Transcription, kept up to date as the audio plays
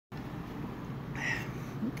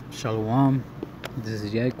Shalom. This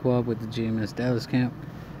is YAHAWAH with the GMS Dallas camp.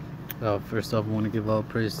 First off, I want to give all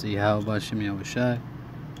praise to YAHAWASHI,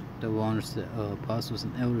 double honors to apostles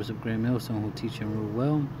and elders of Great Millstone who teach and rule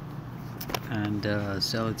well, and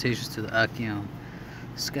salutations to the Akion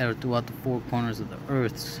scattered throughout the four corners of the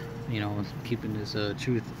earth. Keeping this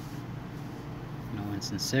truth, and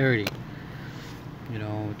sincerity.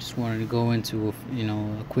 Just wanted to go into a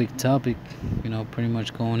quick topic. Pretty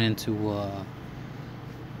much going into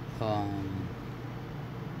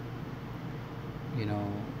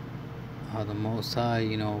how the Most High,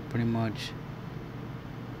 pretty much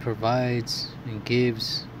provides and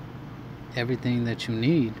gives everything that you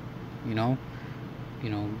need,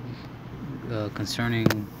 concerning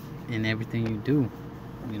in everything you do,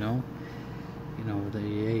 you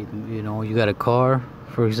got a car,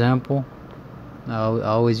 for example. I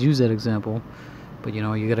always use that example, but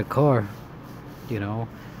you got a car, you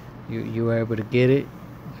were able to get it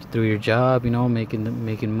through your job,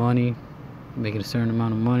 making money, making a certain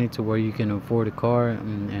amount of money to where you can afford a car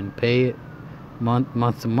and pay it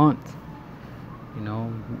month to month.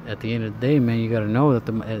 At the end of the day, man, you gotta know that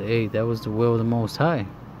that was the will of the Most High.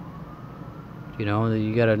 That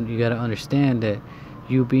you gotta understand that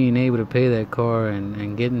you being able to pay that car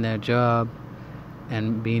and getting that job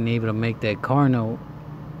and being able to make that car note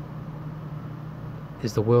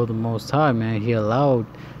is the will of the Most High, man. He allowed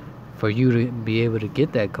for you to be able to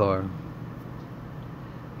get that car,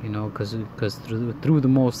 because through the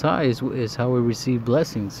Most High is how we receive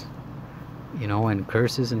blessings, and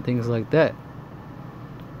curses and things like that.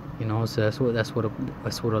 So that's what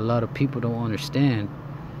a lot of people don't understand,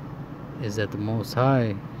 is that the Most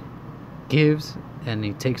High gives and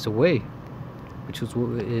He takes away, which was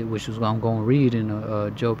what I'm going to read in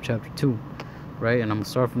Job chapter 2, right? And I'm going to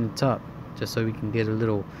start from the top, just so we can get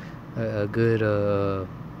a good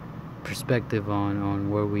perspective on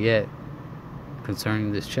where we at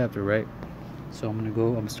concerning this chapter, right? So I'm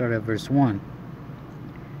going to start at verse 1.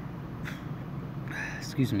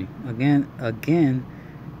 Excuse me. Again,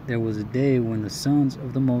 there was a day when the sons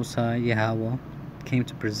of the Most High, Yahawah, came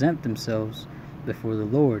to present themselves before the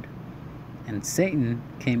Lord. And Satan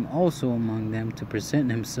came also among them to present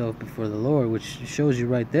himself before the Lord, which shows you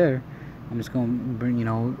right there. I'm just going to bring,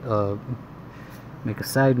 make a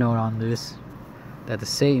side note on this, that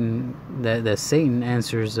Satan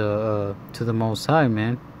answers to the Most High,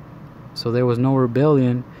 man. So there was no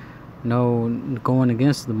rebellion, no going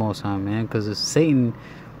against the Most High, man, because Satan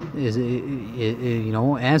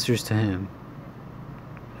answers to him.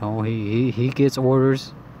 He gets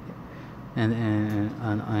orders and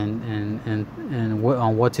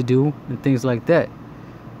what to do and things like that.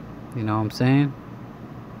 You know what I'm saying?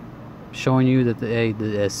 Showing you that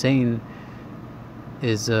that Satan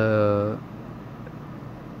is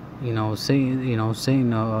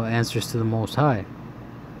Satan answers to the Most High.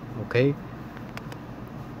 Okay.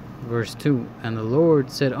 Verse 2. And the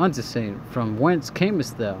Lord said unto Satan, From whence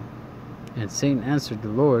camest thou? And Satan answered the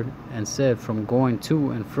Lord and said, From going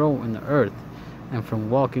to and fro in the earth, and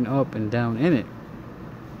from walking up and down in it.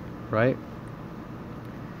 Right?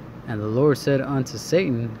 And the Lord said unto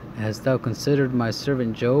Satan, Hast thou considered my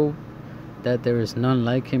servant Job, that there is none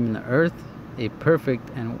like him in the earth, a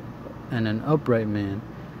perfect and an upright man,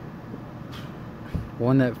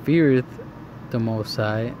 one that feareth the Most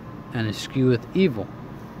High, and escheweth evil?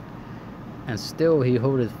 And still he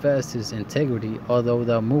holdeth fast his integrity, although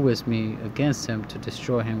thou movest me against him to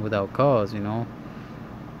destroy him without cause.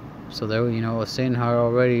 So there, Satan had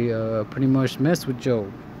already pretty much messed with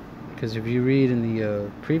Job, because if you read in the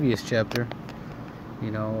previous chapter,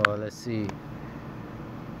 let's see.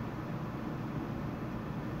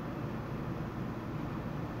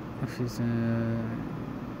 If he's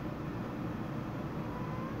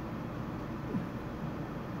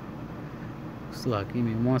give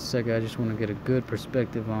me 1 second. I just want to get a good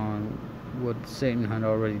perspective on what Satan had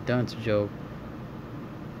already done to Job.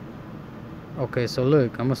 Okay, so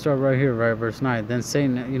look, I'm gonna start right here, right, verse 9. Then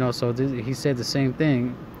Satan, he said the same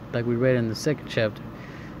thing like we read in the second chapter.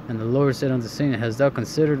 And the Lord said unto Satan, Hast thou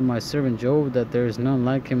considered my servant Job, that there is none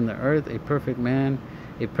like him in the earth, a perfect man,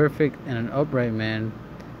 a perfect and an upright man,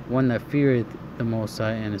 one that feareth the Most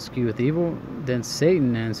High and escheweth evil? Then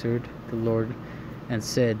Satan answered the Lord and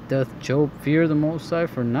said, Doth Job fear the Most High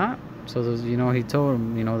for naught? So he told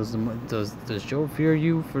him, does Job fear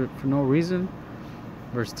you for no reason?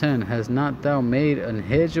 Verse 10, Has not thou made an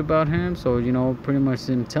hedge about him? So pretty much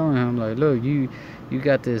him telling him, like, look, you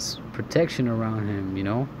got this protection around him,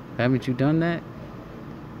 haven't you done that?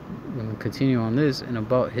 And continue on this. And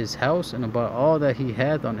about his house and about all that he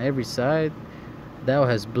hath on every side, thou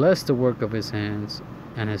hast blessed the work of his hands.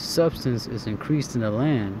 and his substance is increased in the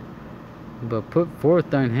land. But put forth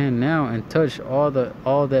thine hand now, and touch all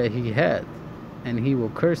that he hath, and he will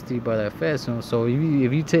curse thee by thy fast. So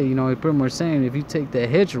if you take, pretty much saying, if you take that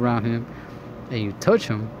hedge around him and you touch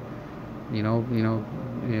him,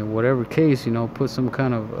 in whatever case, put some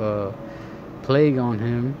kind of plague on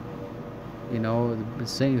him,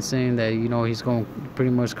 Satan saying that he's going to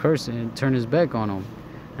pretty much curse and turn his back on him.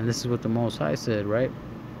 And this is what the Most High said, right?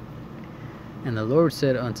 And the Lord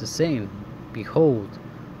said unto Satan, behold,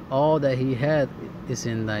 all that he hath is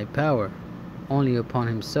in thy power, only upon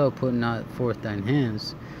himself put not forth thine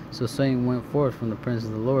hands. So Satan went forth from the presence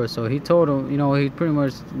of the Lord. So he told him, he pretty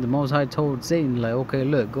much, the Most High told Satan, like, okay,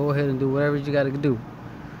 look, go ahead and do whatever you got to do.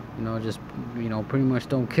 Just, pretty much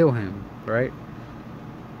don't kill him, right?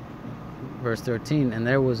 Verse 13, and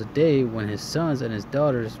there was a day when his sons and his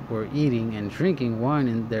daughters were eating and drinking wine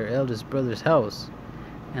in their eldest brother's house.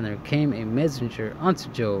 And there came a messenger unto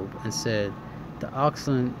Job, and said, the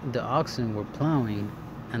oxen were plowing,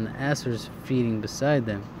 and the asses feeding beside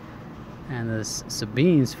them. And the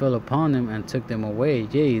Sabines fell upon them, and took them away.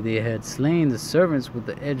 Yea, they had slain the servants with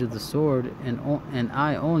the edge of the sword, and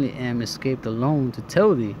I only am escaped alone to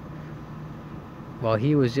tell thee. While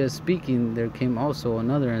he was yet speaking, there came also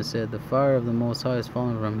another, and said, the fire of the Most High is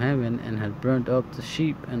fallen from heaven, and had burnt up the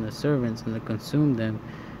sheep and the servants, and had consumed them,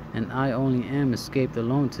 and I only am escaped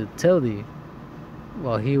alone to tell thee.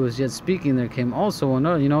 While he was yet speaking, there came also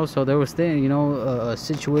another, so there was a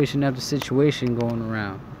situation after situation going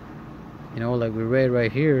around. Like we read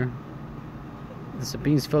right here, the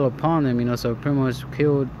Sabines fell upon them, so pretty much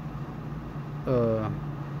killed,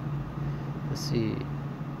 let's see,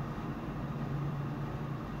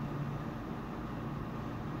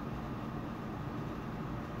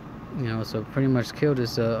 so pretty much killed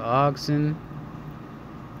his oxen,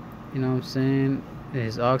 what I'm saying,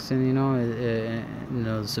 his oxen,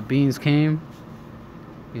 the Sabines came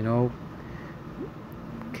through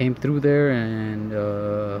there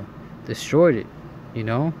and destroyed it,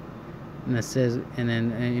 and it says, and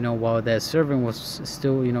then while that servant was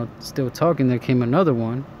still talking, there came another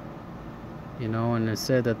one, and it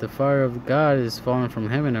said that the fire of God is fallen from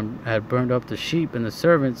heaven and had burned up the sheep, and the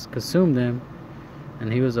servants consumed them,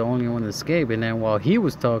 and he was the only one that escaped. And then while he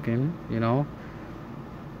was talking,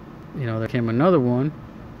 there came another one,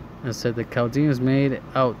 and said the Chaldeans made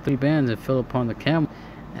out 3 bands and fell upon the camel,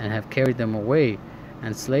 and have carried them away,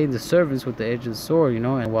 and slain the servants with the edge of the sword,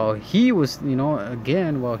 and while he was,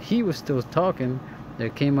 while he was still talking, there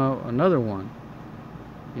came out another one,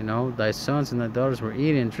 thy sons and thy daughters were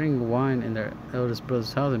eating and drinking wine in their eldest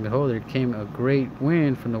brother's house, and behold, there came a great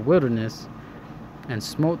wind from the wilderness, and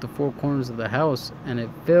smote the 4 corners of the house, and it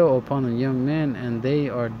fell upon the young men, and they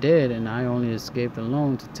are dead, and I only escaped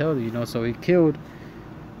alone to tell you. So he killed,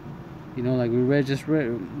 like we just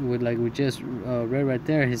read right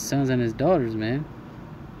there, his sons and his daughters, man.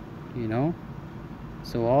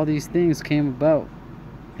 So all these things came about,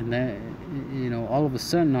 and that, all of a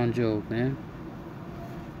sudden on Job, man.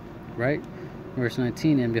 Right? Verse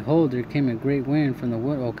 19, and behold, there came a great wind from the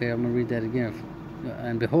okay, I'm gonna read that again.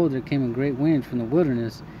 And behold, there came a great wind from the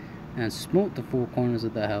wilderness, and smote the 4 corners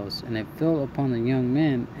of the house, and it fell upon the young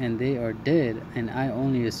men, and they are dead, and I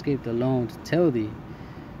only escaped alone to tell thee.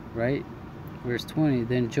 Right? Verse 20,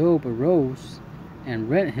 then Job arose, and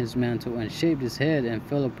rent his mantle, and shaved his head, and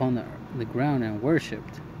fell upon the ground, and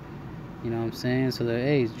worshipped. What I'm saying? So that,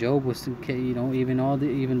 hey, Job was still,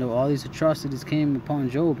 even though all these atrocities came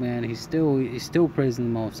upon Job, man, he's still praising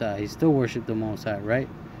the Most High. He still worshiped the Most High, right?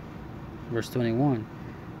 Verse 21,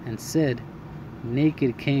 and said,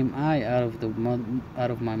 naked came I out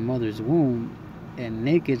of my mother's womb, and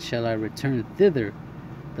naked shall I return thither.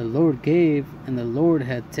 The Lord gave, and the Lord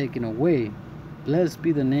hath taken away. Blessed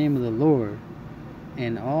be the name of the Lord.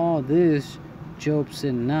 And all this Job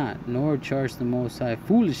sinned not, nor charged the Most High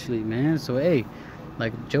foolishly, man. So, hey,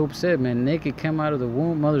 like Job said, man, naked came out of the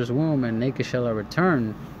mother's womb, and naked shall I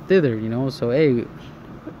return thither, So, hey,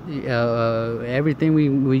 everything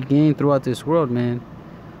we gain throughout this world, man,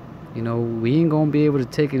 we ain't gonna be able to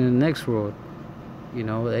take it in the next world.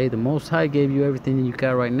 Hey, the Most High gave you everything that you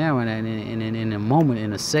got right now, and in a moment,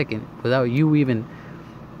 in a second, without you even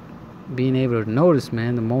being able to notice,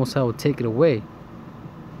 man, the Most High will take it away.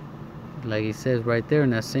 Like he says right there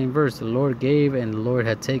in that same verse, the Lord gave, and the Lord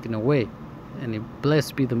had taken away. And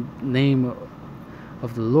blessed be the name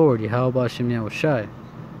of the Lord, YAHAWASHI.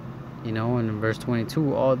 And in verse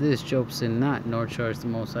 22, all this Job sinned not, nor charged the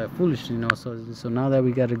Most High foolishly. So now that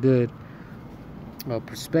we got a good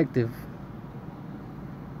perspective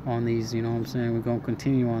on these, what I'm saying, we're going to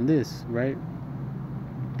continue on this, right?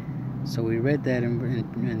 So we read that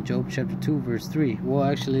in Job chapter 2 verse 3. Well,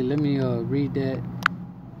 actually, let me read that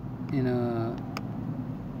in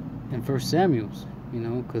 1 Samuel's,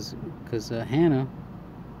 because Hannah,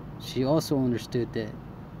 she also understood that,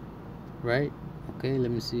 right? Okay,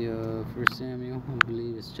 let me see. 1 Samuel, I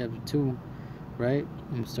believe it's chapter 2, right?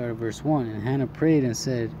 I'm gonna start at verse 1. And Hannah prayed and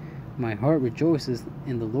said, my heart rejoices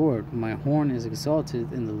in the Lord, my horn is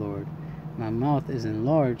exalted in the Lord, my mouth is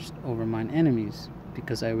enlarged over mine enemies,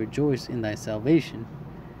 because I rejoice in thy salvation.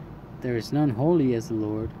 There is none holy as the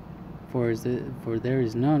Lord, for there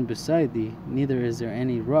is none beside thee, neither is there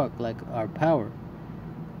any rock like our power.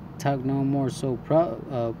 Talk no more so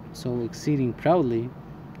exceeding proudly.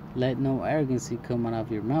 Let no arrogancy come out of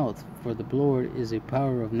your mouth, for the Lord is a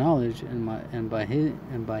power of knowledge, and by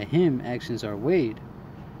him actions are weighed.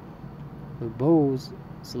 The bows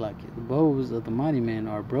of the mighty man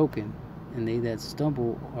are broken, and they that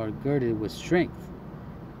stumble are girded with strength.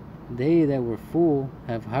 They that were full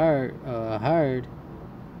have hired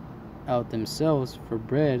out themselves for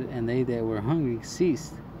bread, and they that were hungry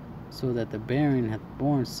ceased, so that the barren hath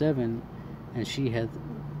borne 7, and she hath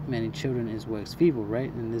many children, is waxed feeble,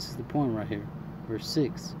 right? And this is the point right here, verse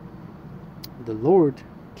 6. The Lord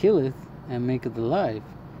killeth and maketh alive,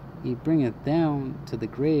 he bringeth down to the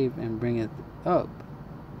grave and bringeth up,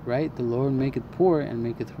 right? The Lord maketh poor and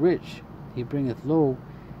maketh rich, he bringeth low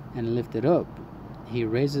and lifteth up. He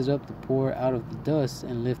raises up the poor out of the dust,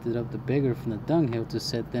 and lifted up the beggar from the dunghill, to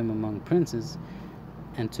set them among princes,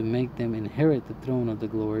 and to make them inherit the throne of the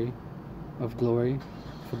glory.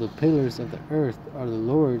 For the pillars of the earth are the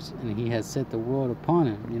Lord's, and he has set the world upon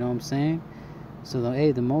him. You know what I'm saying? So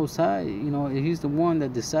the Most High, he's the one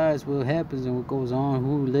that decides what happens and what goes on,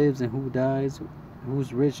 who lives and who dies,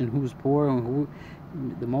 who's rich and who's poor, and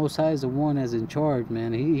the Most High is the one that's in charge,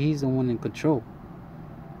 man. He's the one in control.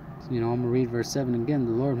 I'm going to read verse 7 again.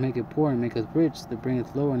 The Lord maketh poor and maketh rich, that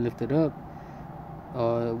bringeth low and lifteth up.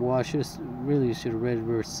 Well, I should have read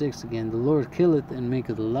verse 6 again. The Lord killeth and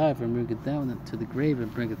maketh alive, and bringeth down to the grave and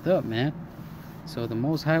bringeth up, man. So the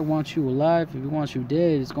Most High wants you alive. If he wants you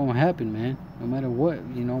dead, it's going to happen, man. No matter what,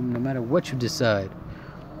 no matter what you decide.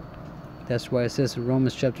 That's why it says in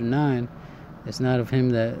Romans chapter 9, it's not of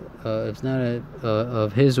him that, it's not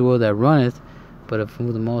of his will that runneth, but of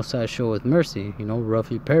whom the Most High showeth mercy,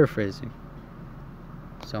 roughly paraphrasing.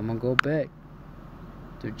 So I'm going to go back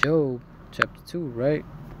to Job chapter 2, right?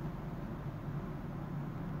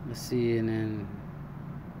 Let's see, and then,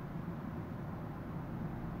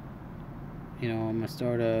 I'm going to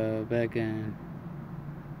start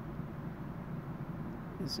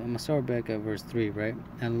back at verse 3, right?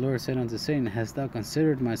 And the Lord said unto Satan, hast thou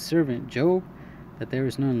considered my servant Job, that there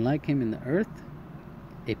is none like him in the earth?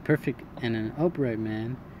 A perfect and an upright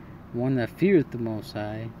man, one that feareth the Most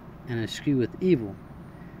High, and escheweth evil.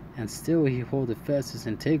 And still he holdeth fast his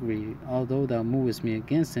integrity, although thou movest me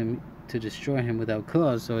against him to destroy him without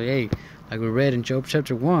cause. So, like we read in Job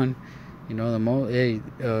chapter 1,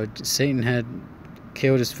 Satan had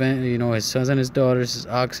killed his family, his sons and his daughters, his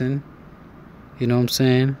oxen. You know what I'm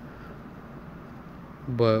saying?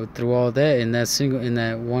 But through all that, in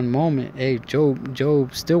that one moment,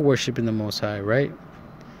 Job still worshiping the Most High, right?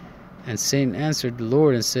 And Satan answered the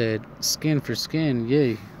Lord and said, skin for skin,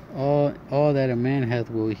 yea, all that a man hath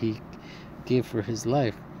will he give for his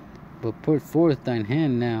life. But put forth thine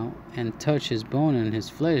hand now, and touch his bone and his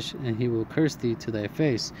flesh, and he will curse thee to thy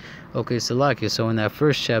face. Okay, Salakia, so in that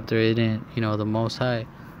first chapter, it didn't, the Most High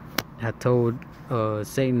had told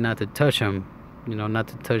Satan not to touch him, not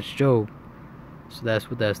to touch Job. So that's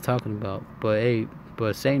what that's talking about.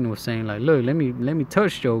 But Satan was saying, like, look, let me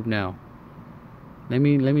touch Job now. Let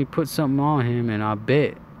me put something on him, and I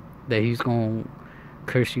bet that he's gonna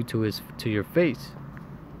curse you to your face.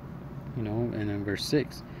 And then verse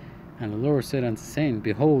 6, and the Lord said unto Satan,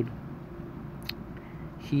 behold,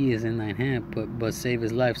 he is in thine hand, but save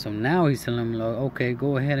his life. So now he's telling him, like, okay,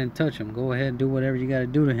 go ahead and touch him, go ahead and do whatever you got to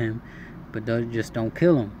do to him, but just don't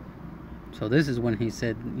kill him. So this is when he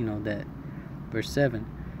said, that verse 7.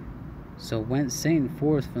 So went Satan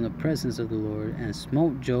forth from the presence of the Lord, and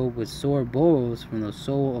smote Job with sore boils from the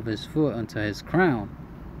sole of his foot unto his crown.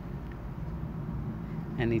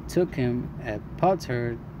 And he took him at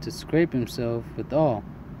potsherd to scrape himself withal,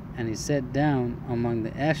 and he sat down among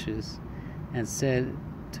the ashes, and said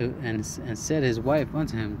his wife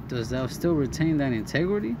unto him, dost thou still retain thine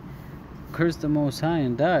integrity? Curse the Most High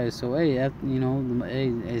and die. So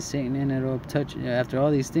Satan ended up touching, after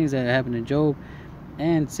all these things that happened to Job,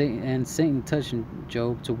 and Satan touching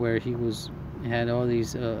Job to where he had all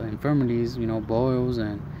these infirmities, boils,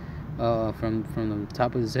 and from the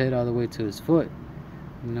top of his head all the way to his foot.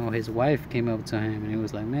 You know, his wife came up to him and he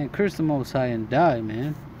was like, man, curse the Most High and die,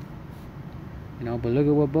 man. You know, but look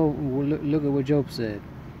at what Job said.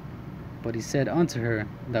 But he said unto her,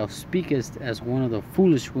 thou speakest as one of the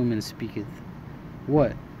foolish women speaketh.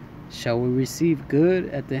 What? Shall we receive good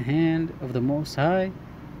at the hand of the Most High,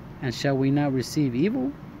 and shall we not receive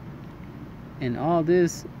evil? And all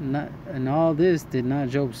this did not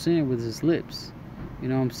Job sin with his lips. You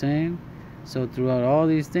know what I'm saying? So throughout all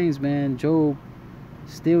these things, man, Job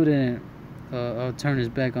still didn't turn his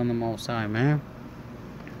back on the Most High, man.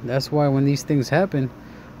 That's why when these things happen,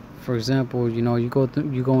 for example, you know, you're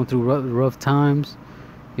going through rough times.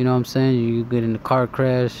 You know what I'm saying? You get in a car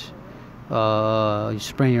crash, you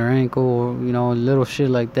sprain your ankle, you know, little shit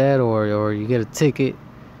like that, or you get a ticket.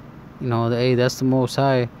 You know, hey, that's the Most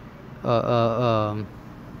High, you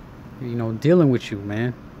know, dealing with you,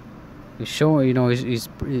 man. He's showing, you know,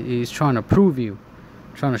 he's trying to prove you,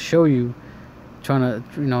 trying to show you, trying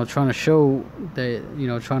to show that, you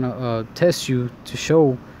know, trying to test you to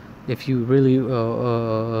show if you really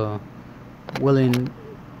willing,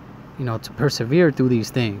 you know, to persevere through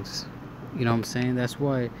these things. You know what I'm saying? That's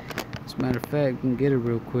why, as a matter of fact, you can get it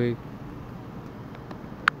real quick.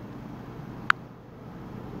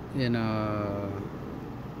 In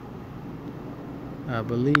I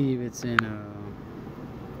believe it's in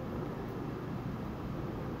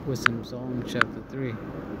Wisdom Psalm chapter 3.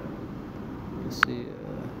 Let's see.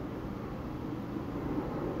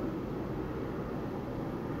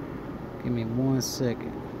 Give me 1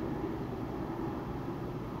 second.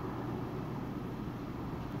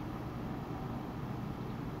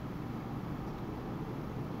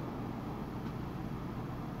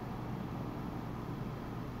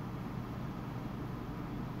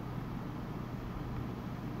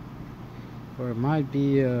 Or it might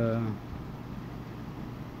be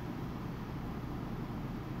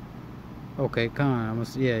okay,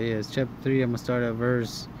 yeah, it's chapter 3. I'm gonna start at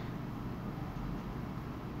verse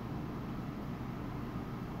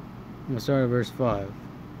 5.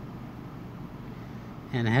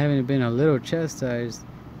 And having been a little chastised,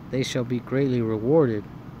 they shall be greatly rewarded,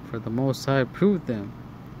 for the Most High proved them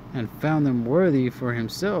and found them worthy for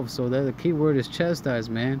himself. So that the key word is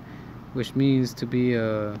chastised, man, which means to be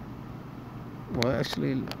well,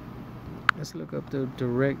 actually, let's look up the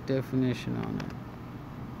direct definition on it.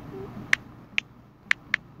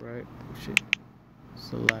 Right? Shit.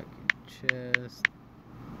 Select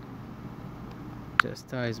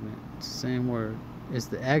chastisement. It's the same word. It's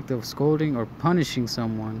the act of scolding or punishing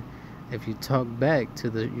someone if you talk back to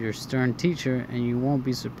your stern teacher, and you won't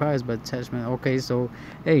be surprised by the attachment. Okay, so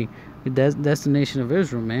hey, that's the nation of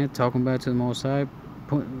Israel, man, talking back to the Most High,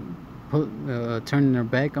 turning their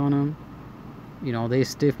back on him. You know, they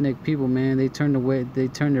stiff-necked people, man. They turn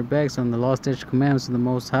their backs on the law, statutes, commandments of the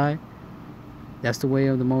Most High. That's the way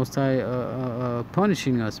of the Most High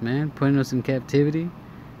punishing us, man, putting us in captivity,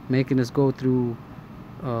 making us go through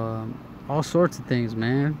all sorts of things,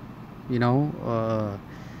 man. You know,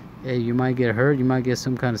 hey, you might get hurt, you might get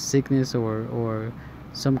some kind of sickness, or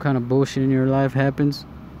some kind of bullshit in your life happens.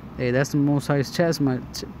 Hey, that's the Most High's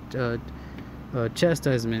chastisement,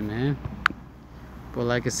 man. But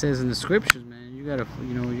like it says in the scriptures, man, you gotta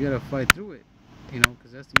fight through it, you know,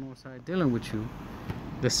 because that's the Most High dealing with you.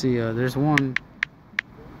 Let's see, there's one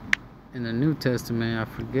in the New Testament. I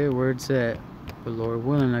forget where it's at, but Lord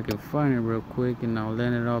willing, I can find it real quick, and I'll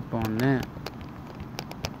land it up on that.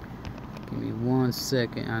 Give me 1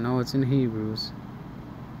 second. I know it's in Hebrews.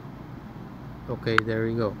 Okay, there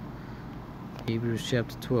we go. Hebrews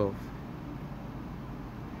chapter 12.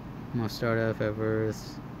 I'm gonna start off at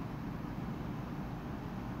verse.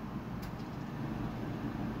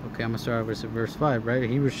 Okay, I'm gonna start off at verse 5, right?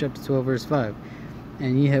 Hebrews chapter 12, verse 5.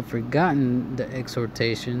 And ye have forgotten the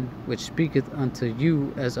exhortation which speaketh unto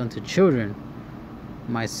you as unto children.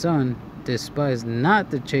 My son, despise not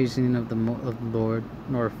the chastening of the Lord,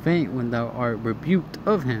 nor faint when thou art rebuked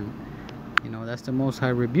of him. You know, that's the Most High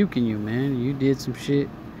rebuking you, man. You did some shit,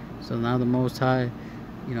 so now the Most High,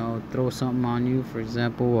 you know, throw something on you. For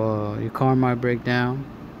example, your car might break down.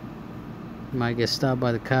 You might get stopped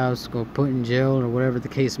by the cops, go put in jail, or whatever the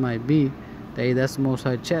case might be. Hey, that's the Most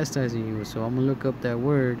High chastising you. So I'm gonna look up that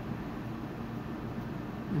word.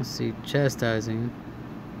 Let's see, chastising.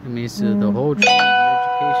 It means the whole training and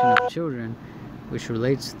education of children, which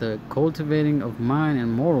relates to the cultivating of mind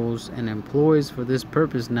and morals, and employs for this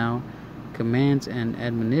purpose now commands and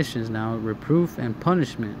admonitions, now reproof and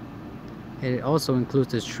punishment. And it also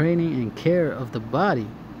includes the training and care of the body.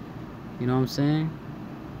 You know what I'm saying?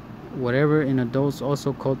 Whatever in adults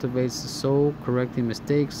also cultivates the soul, correcting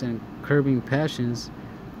mistakes and curbing passions,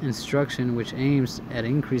 instruction which aims at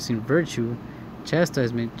increasing virtue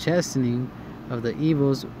chastisement, chastening of the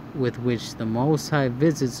evils with which the Most High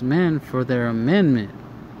visits men for their amendment.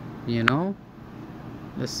 You know?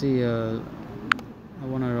 Let's see, I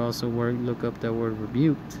want to also look up that word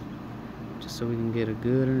rebuked, just so we can get a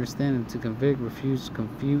good understanding. To convict, refuse,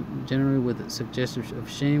 confute, generally with a suggestion of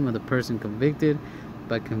shame of the person convicted.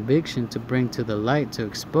 By conviction, to bring to the light, to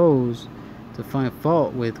expose, to find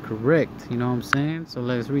fault with, correct. You know what I'm saying? So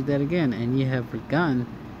let's read that again. And ye have forgotten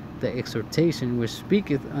the exhortation which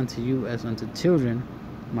speaketh unto you as unto children,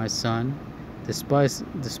 my son. Despise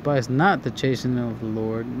not the chastening of the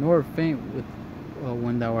Lord, nor faint with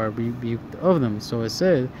when thou art rebuked of them. So it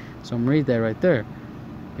said, so I'm read that right there.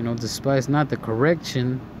 You know, despise not the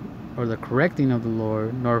correction or the correcting of the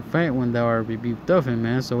Lord, nor faint when thou art rebuked of him,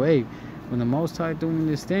 man. So hey, when the Most High doing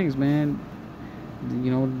these things, man,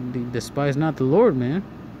 you know, despise not the Lord, man.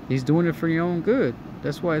 He's doing it for your own good.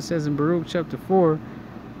 That's why it says in Baruch chapter 4,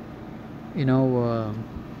 you know,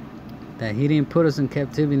 that he didn't put us in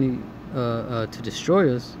captivity to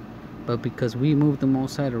destroy us, but because we moved the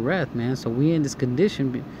Most High to wrath, man. So we in this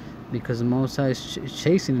condition because the Most High is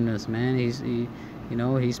chastening us, man. You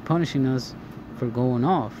know, he's punishing us for going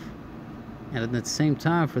off. And at the same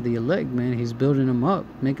time, for the elect, man, he's building them up,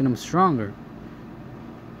 making them stronger.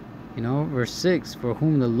 You know, verse 6, for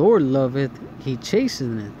whom the Lord loveth, he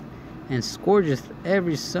chasteneth, and scourgeth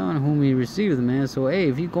every son whom he receiveth, man. So, hey,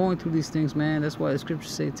 if you're going through these things, man, that's why the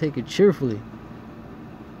scriptures say take it cheerfully.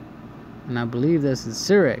 And I believe that's in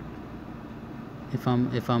Sirach, if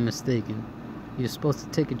I'm mistaken. You're supposed to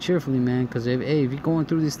take it cheerfully, man, because if you're going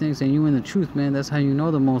through these things and you in the truth, man, that's how you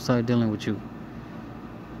know the Most High dealing with you.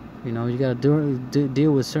 You know, you gotta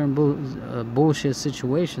deal with certain bullshit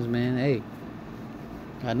situations, man. Hey,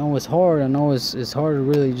 I know it's hard. I know it's hard to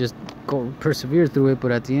really just go persevere through it.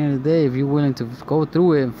 But at the end of the day, if you're willing to go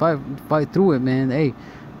through it and fight through it, man, hey,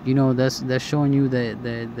 you know that's showing you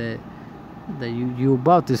that you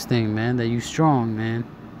about this thing, man. That you strong, man.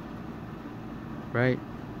 Right?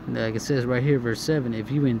 Like it says right here, verse 7.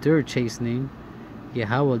 If you endure chastening,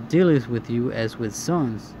 YAHAWAH dealeth with you as with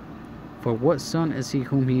sons. For what son is he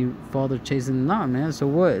whom he father chasteneth not, man? So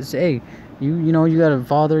what? It's, hey, you know, you got a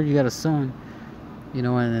father, you got a son, you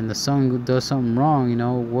know, and then the son does something wrong, you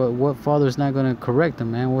know, what father's not going to correct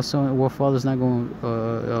him, man? What father's not going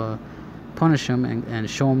to punish him and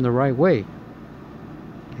show him the right way?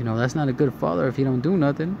 You know, that's not a good father if he don't do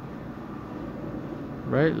nothing.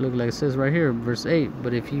 Right? Look, like it says right here, verse 8.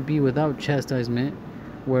 But if he be without chastisement,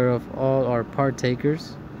 whereof all are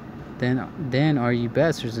partakers, then are ye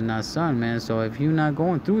bastards and not son, man. So if you're not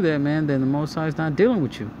going through that, man, then the Most High is not dealing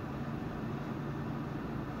with you.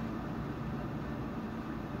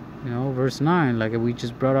 You know, verse 9, like we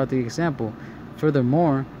just brought out the example.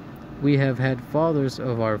 Furthermore, we have had fathers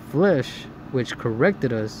of our flesh, which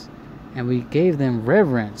corrected us, and we gave them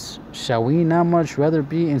reverence. Shall we not much rather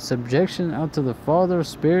be in subjection unto the Father of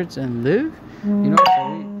spirits and live? You know,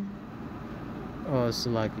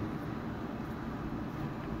 Salaki.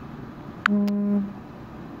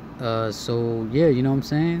 So yeah, you know what I'm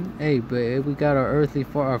saying? Hey, but if we got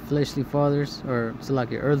our fleshly fathers, or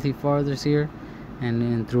Salaki, earthly fathers here, and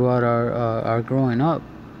then throughout our growing up,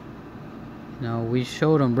 you know, we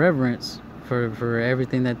showed them reverence for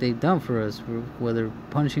everything that they've done for us, for whether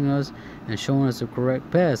punishing us and showing us the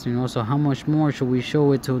correct path, you know. So how much more should we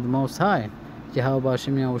show it to the Most High, YAHAWASHI?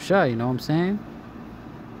 You know what I'm saying?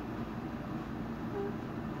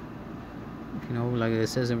 You know, like it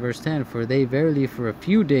says in verse 10, for they verily for a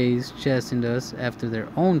few days chastened us after their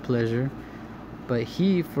own pleasure, but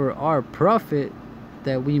he for our profit,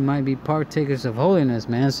 that we might be partakers of holiness,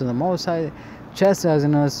 man. So the Most High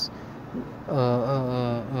chastising us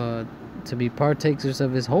to be partakers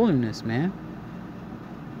of his holiness, man.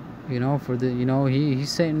 You know, for the, you know,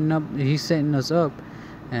 he's setting us up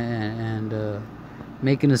and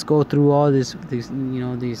making us go through all this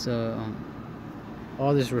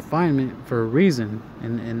all this refinement for a reason,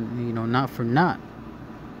 and you know, not for naught.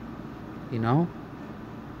 You know,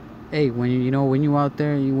 hey, when you out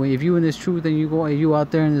there, if you in this truth and you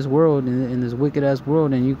out there in this world, in this wicked ass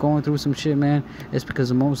world, and you going through some shit, man, it's because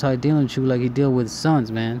the Most High dealing with you like he deal with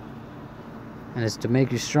sons, man. And it's to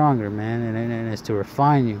make you stronger, man, and it's to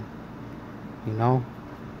refine you, you know.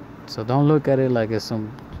 So don't look at it like it's some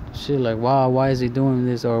shit like, wow, why is he doing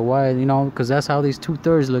this, or why, you know, because that's how these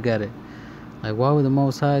 2/3 look at it. Like, why would the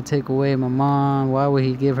Most High take away my mom? Why would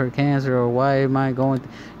he give her cancer? Or why am I going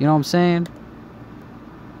you know what I'm saying?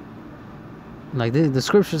 Like, the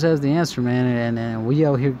scriptures has the answer, man, and we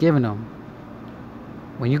out here giving them.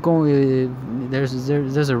 When you go,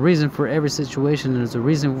 there's a reason for every situation. There's a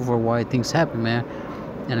reason for why things happen, man.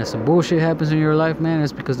 And if some bullshit happens in your life, man,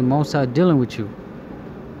 it's because the Most High dealing with you.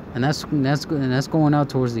 And that's going out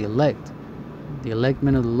towards the elect. The elect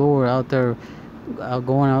men of the Lord out there,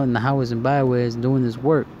 going out in the highways and byways doing this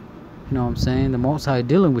work. You know what I'm saying? The Most High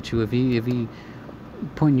dealing with you if he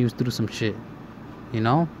putting you through some shit. You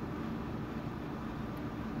know?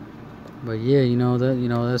 But yeah,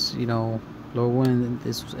 that's Lord willing,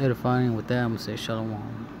 this was edifying. With that, I'm gonna say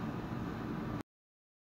shalom.